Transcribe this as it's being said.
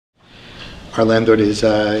Our landlord is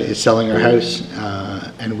selling our house,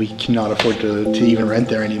 and we cannot afford to even rent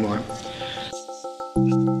there anymore.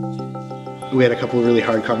 We had a couple of really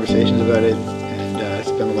hard conversations about it, and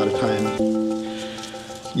spent a lot of time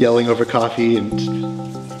yelling over coffee and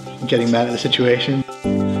getting mad at the situation.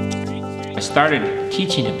 I started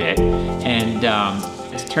teaching a bit, and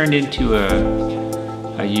it's turned into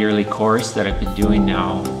a yearly course that I've been doing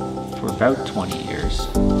now for about 20 years.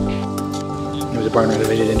 It was a barn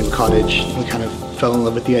renovated into a cottage. We kind of fell in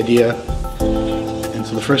love with the idea, and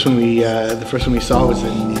so the first one we saw was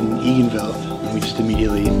in Eganville, and we just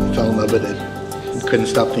immediately fell in love with it. We couldn't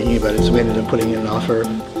stop thinking about it, so we ended up putting in an offer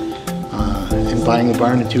and buying a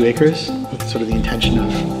barn at 2 acres with sort of the intention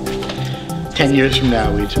of 10 years from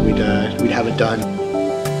now we'd have it done.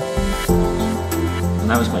 And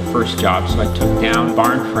that was my first job, so I took down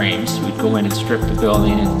barn frames. We'd go in and strip the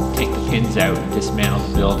building and take the pins out and dismantle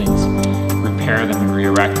the buildings, repair them and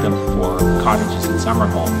re-erect them for cottages and summer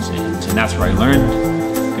homes. And that's where I learned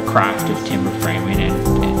the craft of timber framing and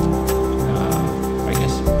I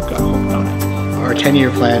guess got hooked on it. Our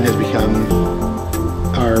 10-year plan has become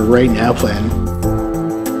our right now plan.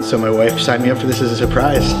 So my wife signed me up for this as a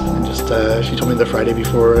surprise, and just she told me the Friday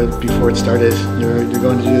before it started, you're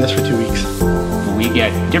going to do this for 2 weeks. We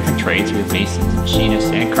get different trades. We have masons,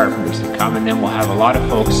 machinists, and carpenters that come, and then we'll have a lot of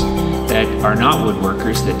folks that are not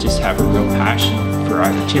woodworkers that just have a real passion for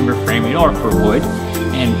either timber framing or for wood,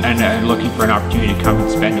 and are looking for an opportunity to come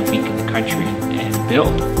and spend a week in the country and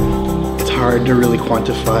build. It's hard to really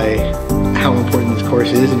quantify how important this course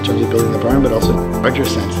is in terms of building the barn, but also in a larger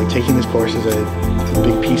sense. Like, taking this course is a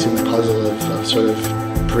big piece in the puzzle of sort of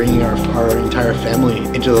bringing our entire family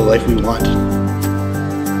into the life we want.